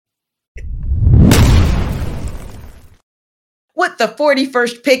the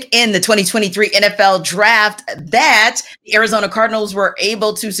 41st pick in the 2023 NFL Draft that the Arizona Cardinals were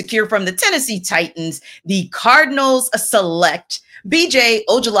able to secure from the Tennessee Titans. The Cardinals select BJ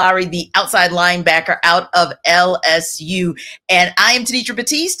Ojulari, the outside linebacker out of LSU. And I am Tanisha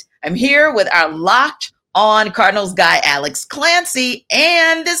Batiste. I'm here with our Locked On Cardinals guy, Alex Clancy.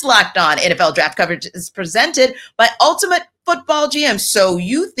 And this Locked On NFL Draft coverage is presented by Ultimate Football GM. So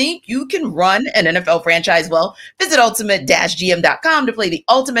you think you can run an NFL franchise? Well, visit ultimate-gm.com to play the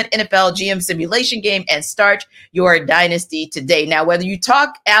ultimate NFL GM simulation game and start your dynasty today. Now, whether you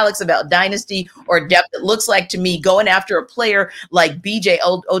talk, Alex, about dynasty or depth, it looks like to me going after a player like BJ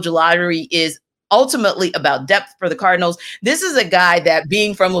Ojulari is ultimately about depth for the Cardinals. This is a guy that,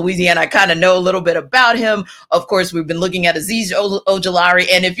 being from Louisiana, I kind of know a little bit about him. Of course, we've been looking at Azeez Ojulari,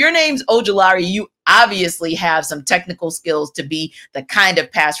 and if your name's Ojulari, you obviously have some technical skills to be the kind of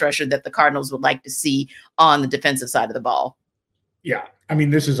pass rusher that the Cardinals would like to see on the defensive side of the ball. Yeah, I mean,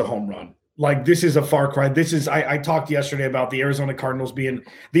 this is a home run. Like, this is a far cry. This is, I talked yesterday about the Arizona Cardinals being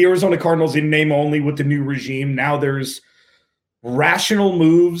the Arizona Cardinals in name only with the new regime. Now there's rational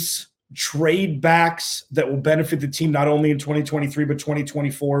moves, trade backs that will benefit the team not only in 2023 but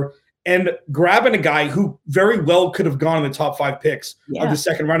 2024, and grabbing a guy who very well could have gone in the top 5 picks of the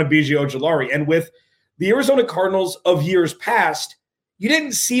second round of BJ Ojulari. And with the Arizona Cardinals of years past, you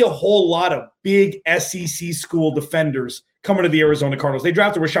didn't see a whole lot of big SEC school defenders coming to the Arizona Cardinals. They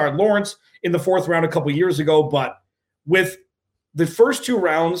drafted Rashard Lawrence in the 4th round a couple years ago, but with the first 2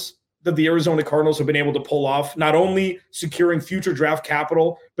 rounds that the Arizona Cardinals have been able to pull off, not only securing future draft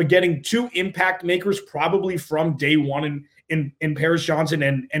capital, but getting 2 impact makers probably from day one in Paris Johnson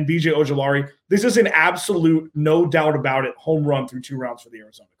and BJ Ojulari. This is an absolute, no doubt about it, home run through 2 rounds for the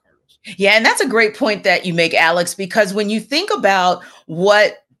Arizona Cardinals. Yeah, and that's a great point that you make, Alex, because when you think about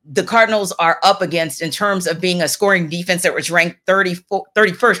what the Cardinals are up against in terms of being a scoring defense that was ranked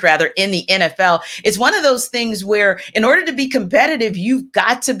 31st rather in the NFL. It's one of those things where in order to be competitive, you've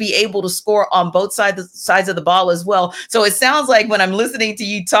got to be able to score on both sides of the ball as well. So it sounds like when I'm listening to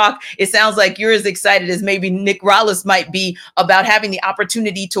you talk, it sounds like you're as excited as maybe Nick Rallis might be about having the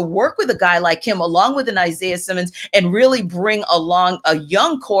opportunity to work with a guy like him, along with an Isaiah Simmons, and really bring along a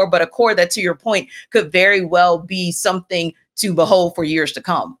young core, but a core that, to your point, could very well be something to behold for years to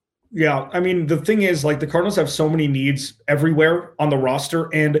come. Yeah, I mean, the thing is, like, the Cardinals have so many needs everywhere on the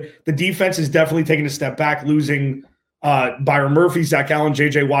roster, and the defense is definitely taking a step back, losing Byron Murphy, Zach Allen,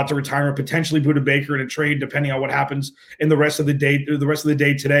 J.J. Watt to retirement, potentially Budda Baker in a trade, depending on what happens in the rest of the day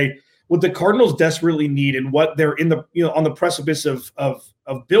today. What the Cardinals desperately need, and what they're in the on the precipice of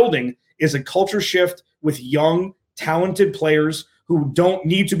building, is a culture shift with young, talented players who don't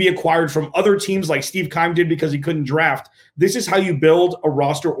need to be acquired from other teams like Steve Keim did because he couldn't draft. This is how you build a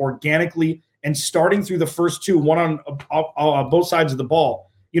roster organically, and starting through the first 2, one on both sides of the ball.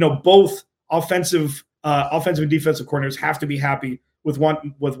 Both offensive and defensive coordinators have to be happy with what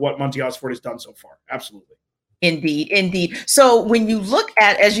Monty Osford has done so far. Absolutely. Indeed. So when you look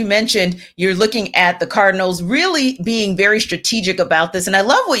at, as you mentioned, you're looking at the Cardinals really being very strategic about this. And I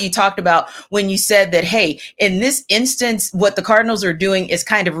love what you talked about when you said that, hey, in this instance, what the Cardinals are doing is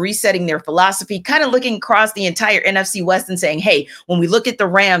kind of resetting their philosophy, kind of looking across the entire NFC West and saying, hey, when we look at the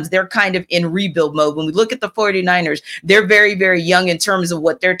Rams, they're kind of in rebuild mode. When we look at the 49ers, they're very, very young in terms of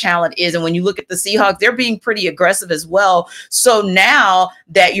what their talent is. And when you look at the Seahawks, they're being pretty aggressive as well. So now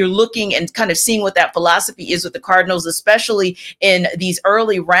that you're looking and kind of seeing what that philosophy is with the Cardinals, especially in these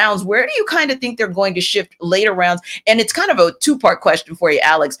early rounds, where do you kind of think they're going to shift later rounds? And it's kind of a 2-part question for you,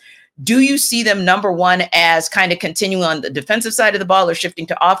 Alex. Do you see them, number one, as kind of continuing on the defensive side of the ball or shifting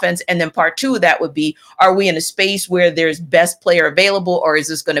to offense? And then part 2 of that would be, are we in a space where there's best player available, or is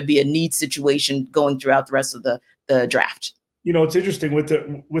this going to be a need situation going throughout the rest of the draft? It's interesting with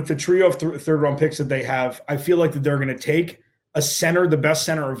the trio of 3rd round picks that they have. I feel like that they're going to take a center, the best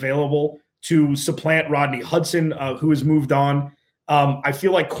center available, to supplant Rodney Hudson, who has moved on. I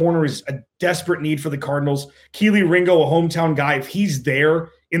feel like corner is a desperate need for the Cardinals. Keely Ringo, a hometown guy, if he's there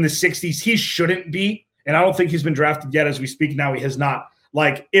in the 60s, he shouldn't be. And I don't think he's been drafted yet as we speak now. He has not.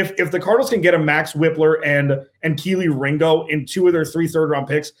 Like, if the Cardinals can get a Max Whippler and Keely Ringo in 2 of their 3 third-round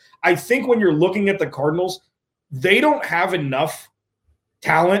picks, I think when you're looking at the Cardinals, they don't have enough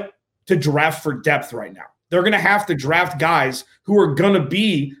talent to draft for depth right now. They're going to have to draft guys who are going to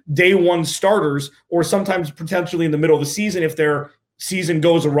be day 1 starters, or sometimes potentially in the middle of the season if their season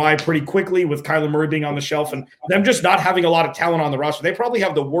goes awry pretty quickly with Kyler Murray being on the shelf and them just not having a lot of talent on the roster. They probably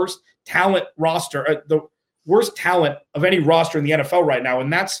have the worst talent roster, the worst talent of any roster in the NFL right now,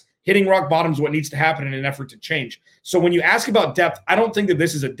 and that's Hitting rock bottom is what needs to happen in an effort to change. So when you ask about depth, I don't think that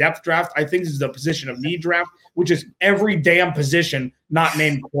this is a depth draft. I think this is a position of need draft, which is every damn position not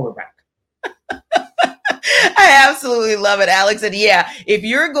named quarterback. I absolutely love it, Alex. And yeah, if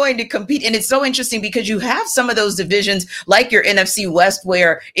you're going to compete, and it's so interesting because you have some of those divisions like your NFC West,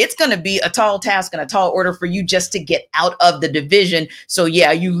 where it's going to be a tall task and a tall order for you just to get out of the division. So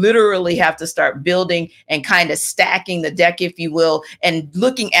yeah, you literally have to start building and kind of stacking the deck, if you will, and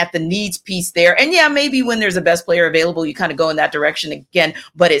looking at the needs piece there. And yeah, maybe when there's a best player available, you kind of go in that direction again.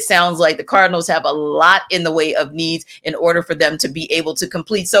 But it sounds like the Cardinals have a lot in the way of needs in order for them to be able to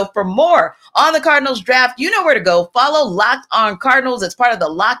complete. So for more on the Cardinals draft, you know where to go. Follow Locked On Cardinals. It's part of the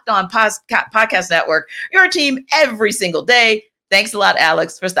Locked On Podcast Network, your team every single day. Thanks a lot,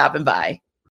 Alex, for stopping by.